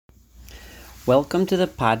Welcome to the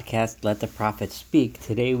podcast, Let the Prophet Speak.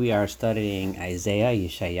 Today we are studying Isaiah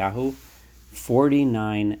Yeshayahu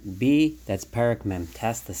 49b, that's Parak Mem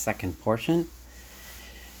Tes, the second portion.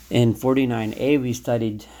 In 49a we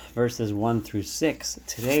studied verses 1 through 6.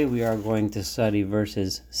 Today we are going to study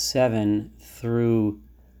verses 7 through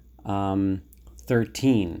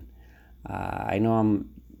 13. I know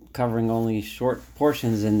I'm covering only short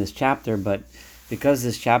portions in this chapter, but because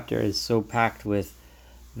this chapter is so packed with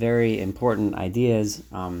very important ideas,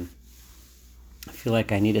 I feel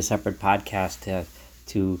like I need a separate podcast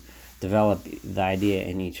to develop the idea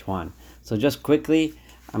in each one. So just quickly,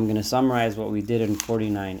 I'm going to summarize what we did in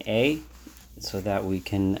 49a so that we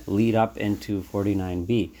can lead up into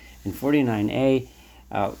 49b. In 49a,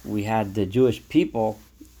 we had the Jewish people,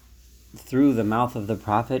 through the mouth of the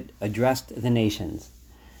prophet, addressed the nations.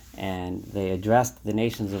 And they addressed the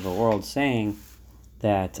nations of the world saying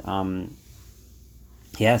that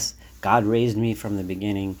yes, God raised me from the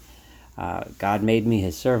beginning. God made me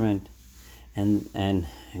his servant, and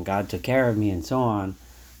God took care of me, and so on,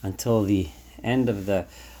 until the end of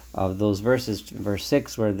those verses, verse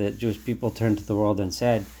 6, where the Jewish people turned to the world and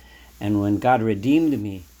said, and when God redeemed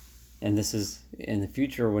me, and this is in the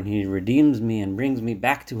future when he redeems me and brings me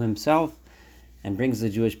back to himself and brings the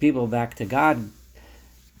Jewish people back to God,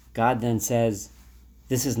 God then says,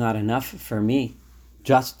 this is not enough for me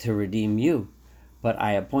just to redeem you, but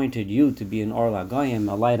I appointed you to be an Or LaGoyim,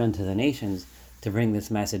 a light unto the nations, to bring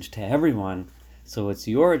this message to everyone. So it's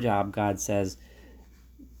your job, God says,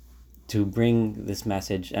 to bring this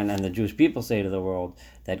message. And the Jewish people say to the world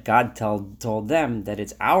that God told them that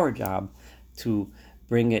it's our job to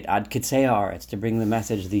bring it ad kitzei haaretz, to bring the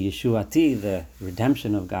message, the Yeshuati, the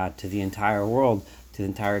redemption of God, to the entire world, to the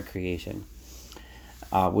entire creation.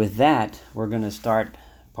 With that, we're going to start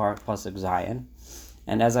Pasuk Zion.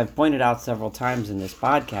 And as I've pointed out several times in this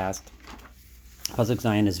podcast, Pasuk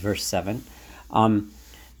Zion is verse 7,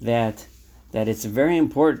 that it's very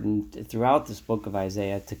important throughout this book of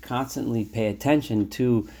Isaiah to constantly pay attention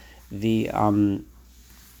to the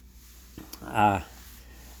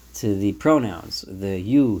pronouns, the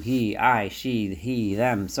you, he, I, she, he,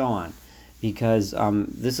 them, so on, because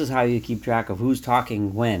this is how you keep track of who's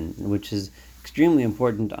talking when, which is extremely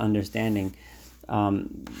important to understanding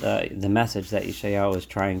the message that Yeshayahu is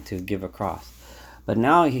trying to give across. But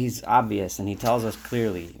now he's obvious, and he tells us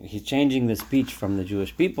clearly. He's changing the speech from the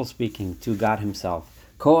Jewish people speaking to God himself.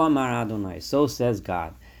 Ko amar Adonai, so says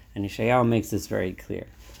God. And Yeshayahu makes this very clear.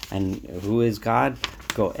 And who is God?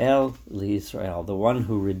 Goel liYisrael, the one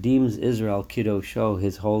who redeems Israel, Kidosho,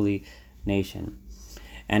 his holy nation.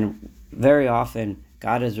 And very often,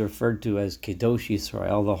 God is referred to as Kedosh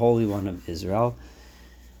Yisrael, the Holy One of Israel.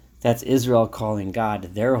 That's Israel calling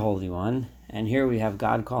God their Holy One. And here we have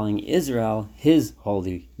God calling Israel his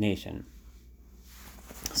holy nation.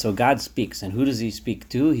 So God speaks. And who does he speak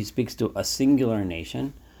to? He speaks to a singular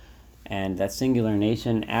nation. And that singular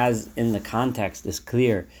nation, as in the context, is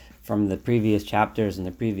clear from the previous chapters and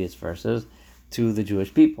the previous verses, to the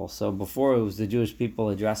Jewish people. So before it was the Jewish people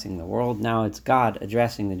addressing the world. Now it's God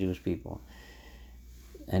addressing the Jewish people.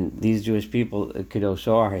 And these Jewish people,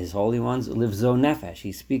 Kedosho, are his holy ones. Livzo nefesh.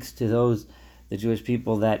 He speaks to the Jewish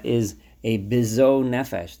people that is a bizo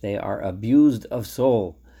nefesh. They are abused of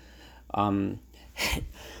soul. Meaning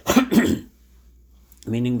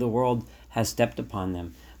the world has stepped upon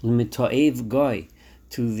them. Limitoev goy,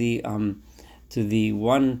 to the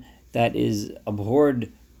one that is abhorred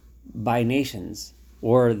by nations,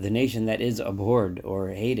 or the nation that is abhorred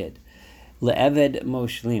or hated. Le'eved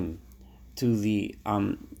moshlim, to the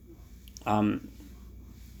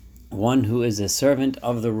one who is a servant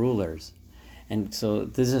of the rulers. And so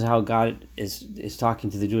this is how God is talking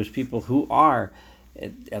to the Jewish people who are,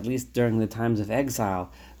 at least during the times of exile,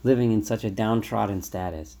 living in such a downtrodden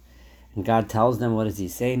status. And God tells them, what does he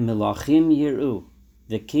say? Melachim yiru,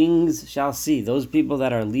 the kings shall see. Those people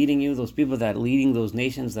that are leading you, those people that are leading those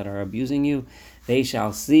nations that are abusing you, they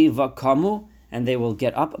shall see vakamu, and they will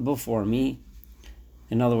get up before me.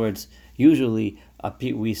 In other words, usually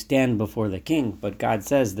we stand before the king, but God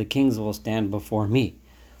says the kings will stand before me.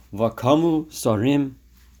 Vakamu sorim,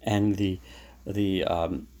 and the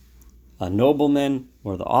noblemen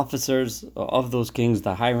or the officers of those kings,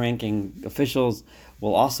 the high-ranking officials,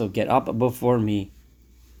 will also get up before me.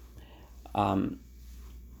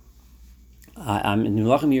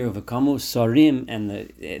 Sorim, and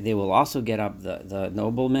they will also get up, the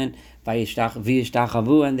noblemen,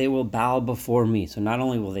 v'yishtachavu, and they will bow before me. So not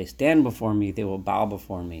only will they stand before me, they will bow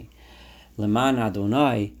before me. Leman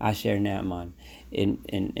Adonai asher ne'aman,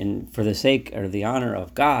 in for the sake or the honor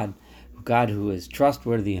of God who is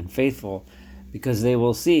trustworthy and faithful, because they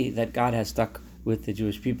will see that God has stuck with the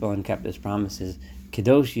Jewish people and kept his promises.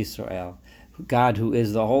 Kadosh Yisrael, God who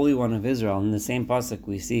is the Holy One of Israel. In the same pasuk,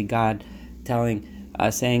 we see God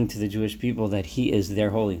saying to the Jewish people that he is their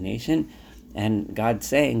holy nation, and God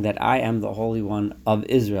saying that I am the Holy One of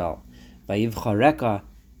Israel. Vayivchareka,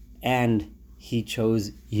 and he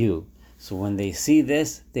chose you. So when they see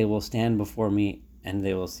this, they will stand before me and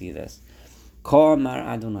they will see this. Ko amar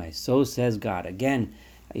Adonai, so says God. Again,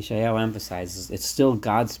 Yeshayahu emphasizes it's still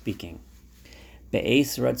God speaking.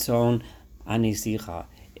 Be'es ratzon anisicha,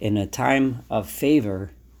 in a time of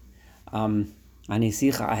favor,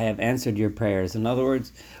 anisicha, I have answered your prayers. In other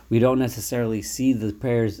words, we don't necessarily see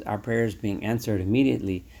our prayers being answered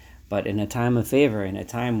immediately, but in a time of favor, in a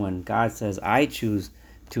time when God says, I choose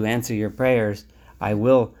to answer your prayers, I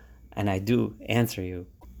will and I do answer you.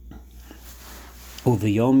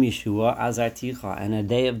 Uv'yom Yeshua azarticha, and a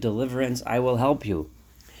day of deliverance I will help you.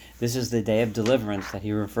 This is the day of deliverance that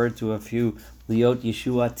he referred to a few liot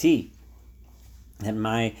Yeshuati, that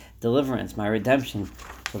my deliverance, my redemption,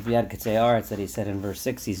 Biad Katzei Aretz, that he said in verse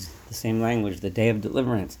 6, he's the same language, the day of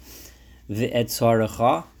deliverance. V'et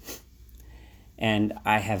tzaracha, and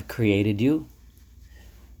I have created you.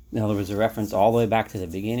 In other words, a reference all the way back to the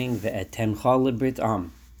beginning. V'et tencha lebrit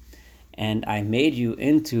am, and I made you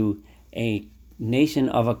into a nation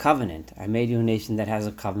of a covenant. I made you a nation that has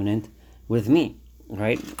a covenant with me,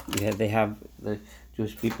 right? The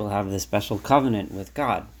Jewish people have this special covenant with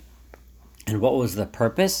God. And what was the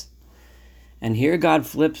purpose? And here God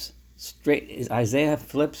flips straight, Isaiah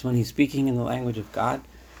flips when he's speaking in the language of God,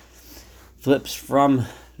 flips from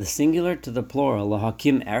the singular to the plural,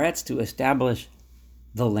 lahakim eretz, to establish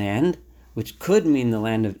the land, which could mean the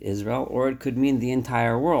land of Israel, or it could mean the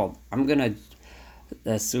entire world. I'm going to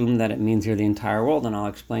assume that it means here the entire world, and I'll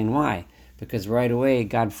explain why. Because right away,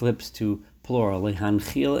 God flips to plural,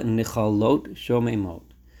 lehanchil nichalot shomemot,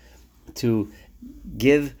 to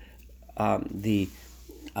give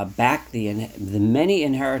back the many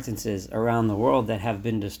inheritances around the world that have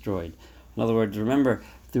been destroyed. In other words, remember,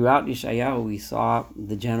 throughout Yeshayahu, we saw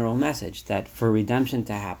the general message that for redemption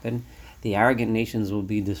to happen, the arrogant nations will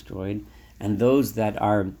be destroyed, and those that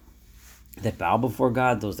bow before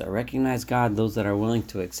God, those that recognize God, those that are willing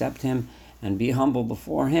to accept him and be humble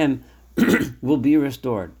before him will be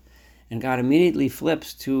restored. And God immediately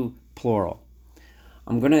flips to plural.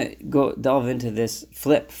 I'm going to go delve into this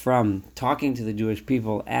flip from talking to the Jewish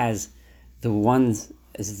people as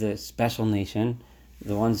the special nation,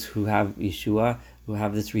 the ones who have Yeshua, who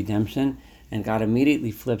have this redemption, and God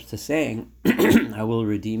immediately flips to saying, I will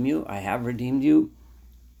redeem you, I have redeemed you,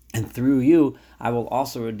 and through you, I will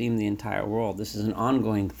also redeem the entire world. This is an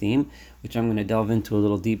ongoing theme, which I'm going to delve into a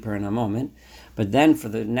little deeper in a moment. But then for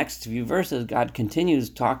the next few verses, God continues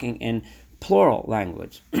talking in plural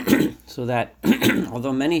language. So that,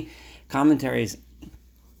 although many commentaries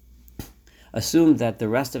assume that the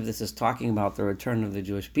rest of this is talking about the return of the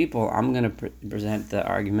Jewish people, I'm going to present the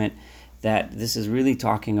argument that this is really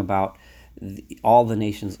talking about all the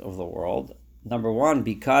nations of the world. Number one,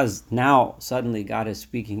 because now suddenly God is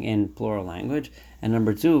speaking in plural language, and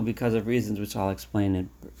number two, because of reasons which I'll explain it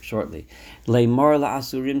shortly. Leimor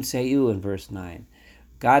la'asurim seyu in verse 9.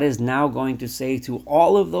 God is now going to say to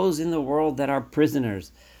all of those in the world that are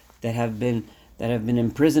prisoners, that have been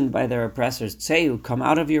imprisoned by their oppressors, seyu, come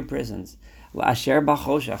out of your prisons. La'asher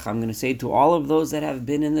b'choshech, I'm going to say to all of those that have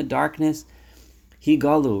been in the darkness,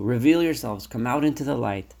 higalu, reveal yourselves, come out into the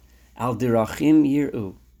light. Al dirachim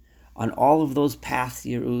yir'u. On all of those paths,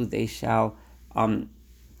 Yeru, they shall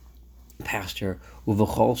pasture.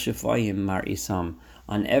 Uv'chol shefayim mar isam.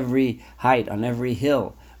 On every height, on every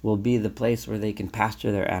hill, will be the place where they can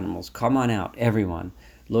pasture their animals. Come on out, everyone.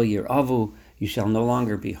 Lo yiravu, you shall no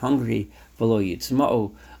longer be hungry. V'lo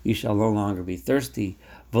yitzma'u, you shall no longer be thirsty.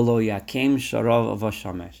 V'lo yakem sharav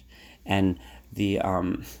avashamesh. And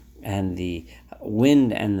the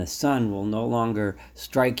wind and the sun will no longer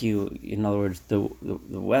strike you. In other words, the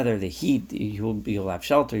weather, the heat, you'll have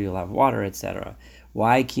shelter, you'll have water, etc.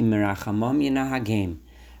 Why? Ki merachamam yinahagim,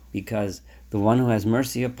 because the one who has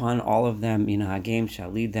mercy upon all of them, yinahagim, shall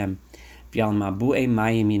lead them. Bial mabu'e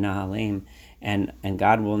mayim yinahalem, and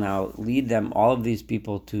God will now lead them, all of these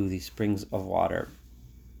people, to the springs of water.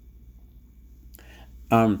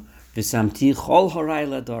 V'samti chol horai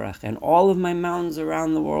ladorach, and all of my mountains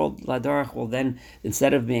around the world, ladorach, will then,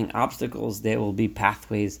 instead of being obstacles, they will be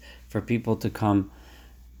pathways for people to come.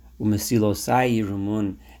 Umesilosai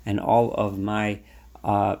yirumun, and all of my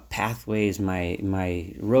pathways,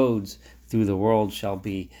 my roads through the world shall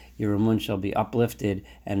be yirumun, shall be uplifted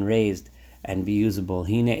and raised and be usable.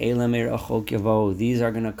 Hine elam erachok yavo, these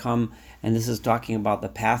are going to come and this is talking about the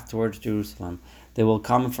path towards Jerusalem. They will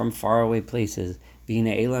come from faraway places. And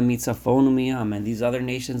these other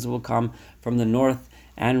nations will come from the north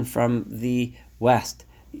and from the west.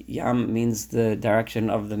 Yam means the direction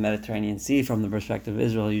of the Mediterranean Sea. From the perspective of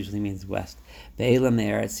Israel, usually means west.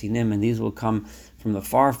 And these will come from the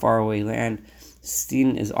far, far away land.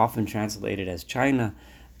 Sin is often translated as China,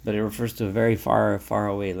 but it refers to a very far, far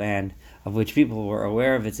away land of which people were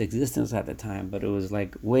aware of its existence at the time, but it was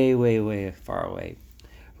like way, way, way far away.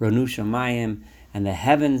 Ronu Shamayim, and the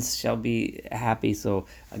heavens shall be happy. So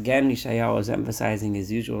again, Yeshayahu is emphasizing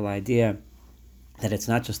his usual idea that it's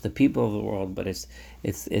not just the people of the world, but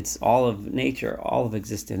it's all of nature, all of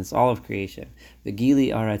existence, all of creation. The Gili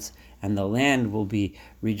Aretz, and the land will be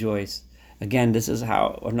rejoice. Again, this is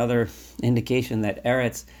how another indication that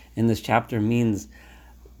Eretz in this chapter means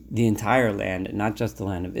the entire land, not just the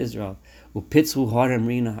land of Israel. Upitzu Harem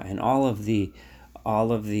Rina, and all of the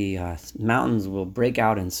mountains will break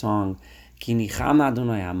out in song. Kinicham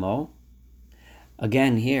Adonai Amo.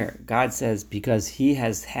 Again, here God says, because He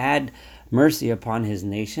has had mercy upon His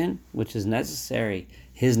nation, which is necessary.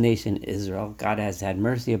 His nation Israel, God has had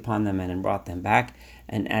mercy upon them and brought them back,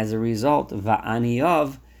 and as a result,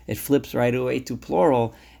 Va'aniyav, it flips right away to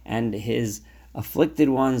plural, and His afflicted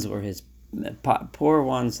ones, or His poor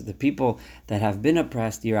ones, the people that have been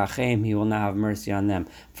oppressed, Yirachem, He will now have mercy on them.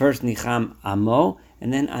 First Nicham Amo,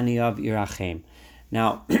 and then Aniyav Yirachem.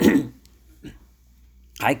 Now,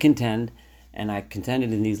 I contend, and I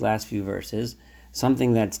contended in these last few verses,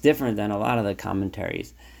 something that's different than a lot of the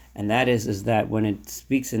commentaries, and that is that when it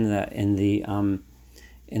speaks in the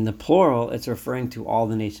plural, it's referring to all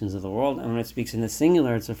the nations of the world, and when it speaks in the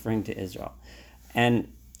singular, it's referring to Israel. And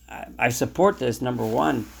I support this, number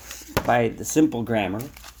one, by the simple grammar,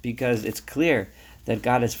 because it's clear that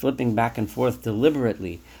God is flipping back and forth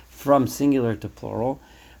deliberately from singular to plural.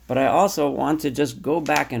 But I also want to just go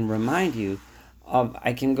back and remind you of,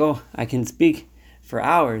 I can speak for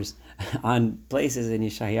hours on places in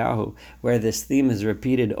Yeshayahu where this theme is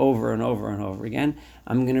repeated over and over and over again.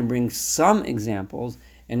 I'm going to bring some examples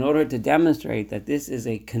in order to demonstrate that this is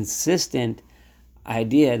a consistent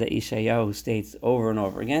idea that Yeshayahu states over and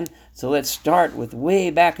over again. So let's start with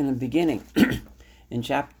way back in the beginning, in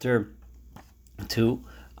chapter 2,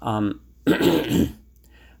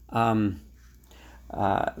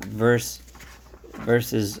 verses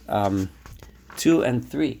 2 and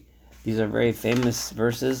 3. These are very famous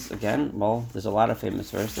verses. Again, well, there's a lot of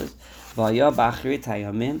famous verses. There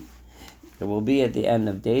will be at the end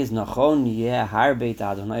of days, the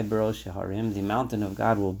mountain of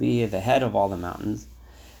God will be the head of all the mountains.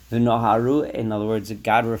 In other words,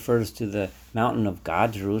 God refers to the mountain of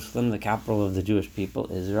God, Jerusalem, the capital of the Jewish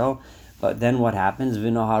people, Israel. But then what happens?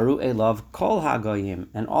 V'noharu elav kol hagoyim,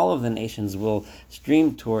 and all of the nations will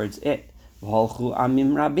stream towards it. V'holchu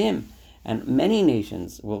amim rabim, and many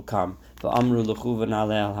nations will come. V'amru l'chu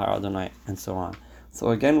v'naleh al har Adonai, and so on. So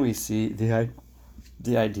again, we see the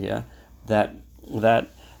idea that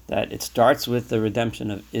it starts with the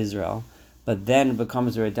redemption of Israel, but then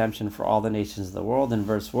becomes a redemption for all the nations of the world. In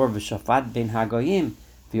verse 4, v'shafat ben hagoyim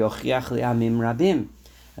v'yochiach li'amim rabim.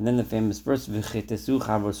 And then the famous verse, v'chitesu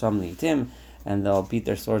chavosam li'tim, and they'll beat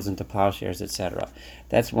their swords into plowshares, etc.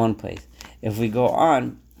 That's one place. If we go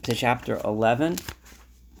on to chapter 11,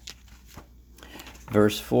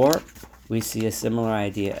 verse 4, we see a similar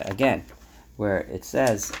idea again, where it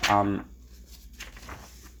says,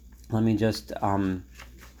 let me just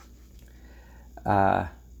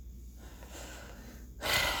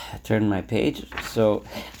turn my page. So,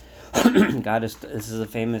 this is a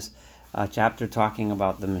famous chapter talking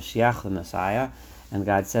about the Mashiach, the Messiah, and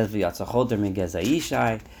God says, "V'yatzachoter migeza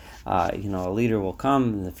Yishai," a leader will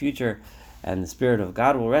come in the future, and the Spirit of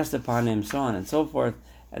God will rest upon him, so on and so forth.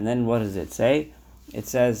 And then what does it say? It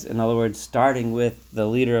says, in other words, starting with the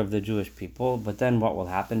leader of the Jewish people, but then what will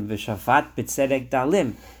happen? V'shafat b'tzedek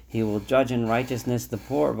dalim. He will judge in righteousness the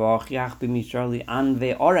poor. V'ochiach b'mishar li'an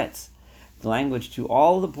ve'oretz. The language to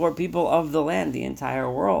all the poor people of the land, the entire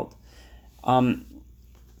world. And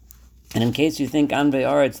in case you think an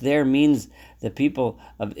ve'oretz there means the people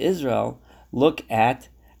of Israel, look at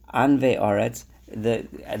an ve'oretz,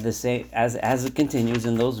 the same as it continues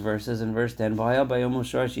in those verses. In verse 10,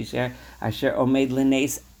 asher omed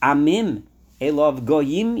lenes amim elov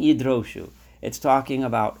goyim yidroshu. It's talking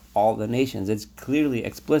about all the nations. It's clearly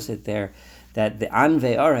explicit there that the an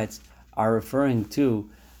ve'oretz are referring to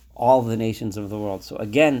all the nations of the world. So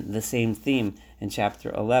again, the same theme in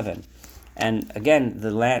chapter 11. And again,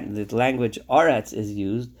 the language aretz is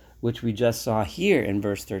used, which we just saw here in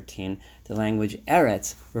verse 13, the language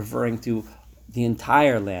eretz, referring to the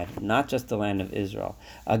entire land, not just the land of Israel.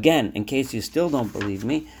 Again, in case you still don't believe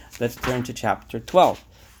me, let's turn to chapter 12,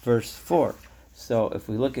 verse 4. So if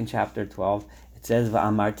we look in chapter 12, it says,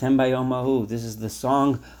 Va'amartem bayom hahu. This is the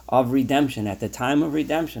song of redemption, at the time of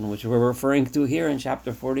redemption, which we're referring to here in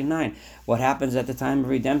chapter 49. What happens at the time of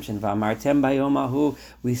redemption? Va'amartem bayom hahu.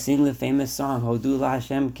 We sing the famous song, Hodu la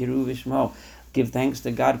Hashem kiru vishmo. Give thanks to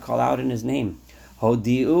God, call out in His name.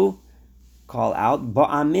 Hodi'u, call out.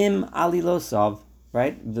 Ba'amim alilosov.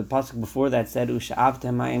 Right? The pasuk before that said,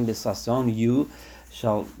 Usha'avtem ma'im b'sason. You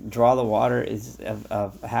shall draw the water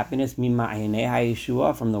of happiness, mima'inei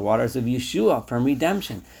ha'yeshua, from the waters of Yeshua, from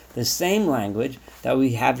redemption. The same language that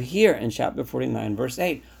we have here in chapter 49, verse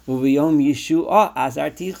 8. Uviyom Yeshua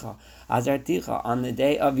azarticha, on the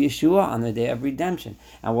day of Yeshua, on the day of redemption.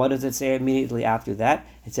 And what does it say immediately after that?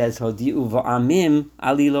 It says, Hodi'u va'amim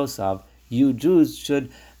alilosav. You Jews should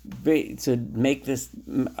make this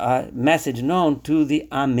message known to the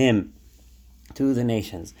Amim, to the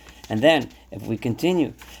nations. And then, if we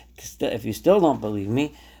continue, if you still don't believe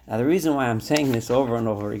me, now the reason why I'm saying this over and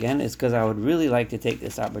over again is because I would really like to take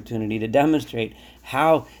this opportunity to demonstrate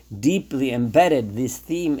how deeply embedded this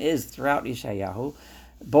theme is throughout Yeshayahu,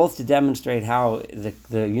 both to demonstrate how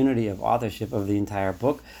the unity of authorship of the entire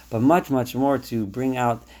book, but much, much more to bring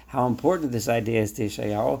out how important this idea is to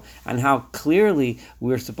Yeshayahu, and how clearly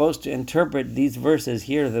we're supposed to interpret these verses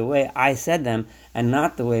here the way I said them, and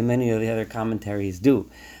not the way many of the other commentaries do.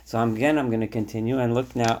 So I'm going to continue and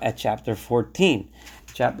look now at chapter 14.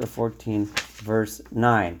 Chapter 14, verse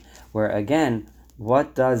 9, where again,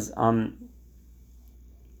 what does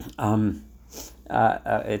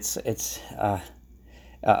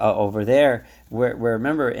over there, where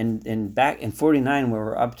remember in back in 49 where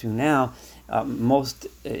we're up to now, a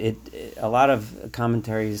lot of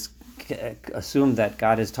commentaries assume that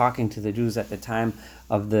God is talking to the Jews at the time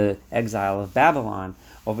of the exile of Babylon.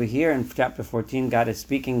 Over here in chapter 14, God is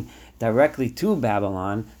speaking directly to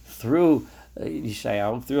Babylon through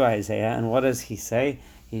Yeshayahu, through Isaiah, and what does He say?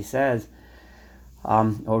 He says,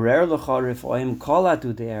 "Orer l'chol rifoim kol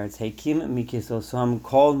atudei eretz hekim mikisosam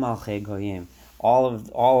kol malchei goyim." All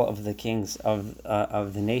of the kings of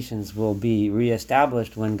the nations will be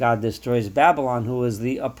reestablished when God destroys Babylon, who is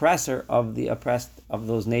the oppressor of the oppressed of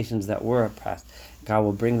those nations that were oppressed. God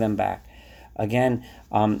will bring them back. Again,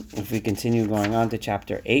 if we continue going on to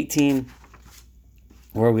chapter 18,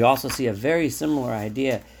 where we also see a very similar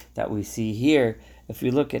idea that we see here. If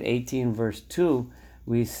we look at 18 verse 2,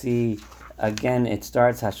 we see again it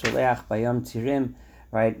starts Hasholeach bayom tirim,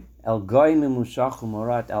 right? El goy mimushachu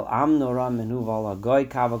morat el am nora menuval goy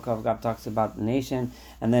kavakov. God talks about the nation,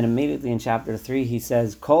 and then immediately in chapter 3 he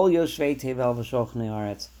says kol yoshvei tevel v'shochnei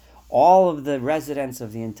aretz, all of the residents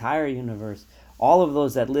of the entire universe, all of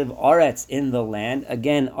those that live aretz, in the land.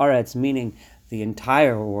 Again, aretz meaning the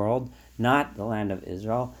entire world, not the land of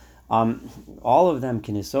Israel. All of them,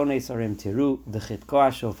 kinisone sarim tiru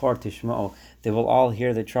v'chitkoa shofar tishma'o, they will all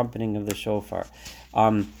hear the trumpeting of the shofar.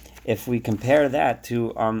 If we compare that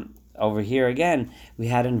to over here again, we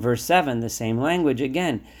had in verse 7 the same language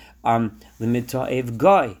again. L'mita'ev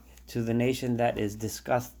goy, to the nation that is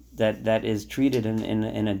discussed, that is treated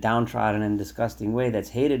in a downtrodden and disgusting way,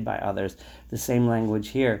 that's hated by others. The same language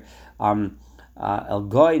here. El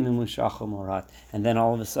goy mimushachu morat, and then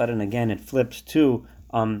all of a sudden again it flips to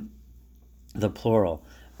the plural,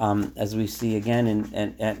 as we see again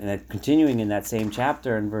and continuing in that same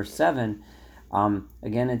chapter in verse 7.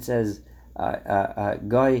 Again it says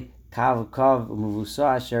goy kav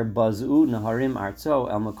muvusa asher bazu naharim artso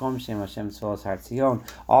el makom shem Hashem tzvos har Tzion,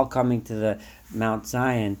 all coming to the Mount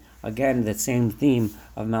Zion. Again, that same theme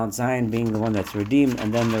of Mount Zion being the one that's redeemed,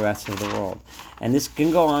 and then the rest of the world. And this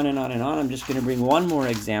can go on and on and on. I'm just going to bring one more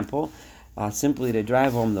example, simply to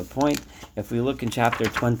drive home the point. If we look in chapter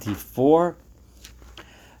 24,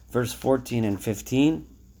 verse 14 and 15,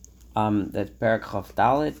 that's Perek Chof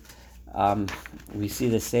Dalet, we see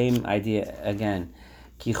the same idea again.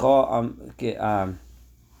 Hema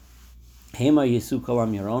Yesu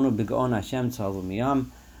kolam Yeronu b'gaon Hashem tzalu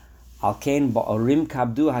miyam alkein ba'orim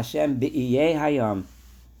kabdu Hashem be'iyeh hayam,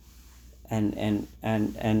 and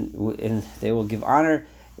they will give honor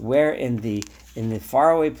where in the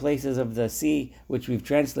faraway places of the sea, which we've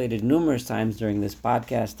translated numerous times during this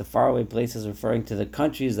podcast. The faraway places referring to the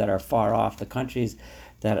countries that are far off, the countries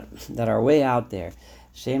that are way out there.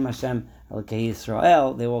 Shem Hashem Elokei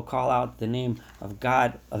Yisrael, they will call out the name of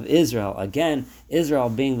God of Israel. Again, Israel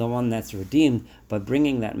being the one that's redeemed, but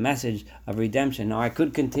bringing that message of redemption. Now, I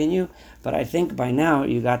could continue, but I think by now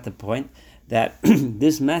you got the point that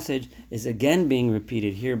this message is again being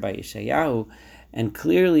repeated here by Yeshayahu, and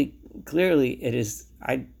clearly it is,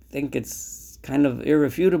 I think it's kind of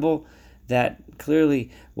irrefutable that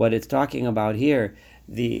clearly what it's talking about here,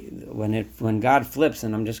 when God flips,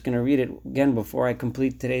 and I'm just going to read it again before I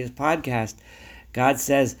complete today's podcast. God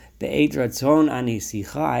says, "Be'et ratzon ani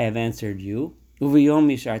sicha, I have answered you.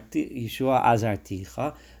 Uviyom Yeshua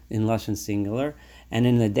azarticha," in Lashon singular. "And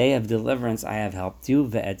in the day of deliverance I have helped you.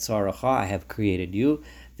 Ve'et tzaracha, I have created you.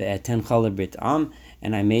 Ve'eten chalabrit am,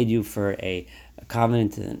 and I made you for a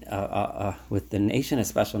covenant with the nation, a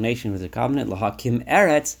special nation with a covenant. Lahakim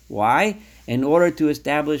eretz." Why? In order to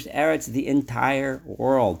establish eretz, the entire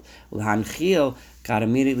world. L'hanchil, God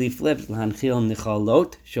immediately flips. L'hanchil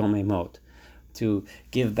nichalot shomemot, to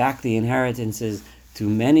give back the inheritances to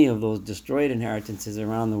many of those destroyed inheritances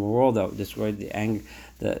around the world that were destroyed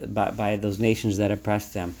by those nations that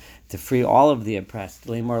oppressed them, to free all of the oppressed,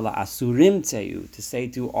 lemor la'asurim tzeyu, to say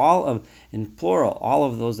to all of, in plural, all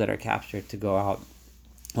of those that are captured to go out,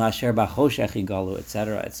 la'asher b'choshech yigalu,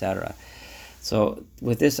 etc., etc. So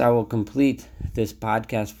with this, I will complete this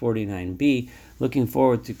podcast 49b, looking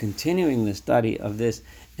forward to continuing the study of this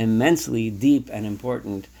immensely deep and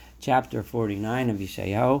important chapter 49 of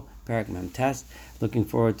Yeshayahu, Perek Mem Tes. Looking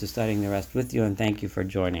forward to studying the rest with you, and thank you for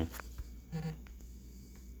joining.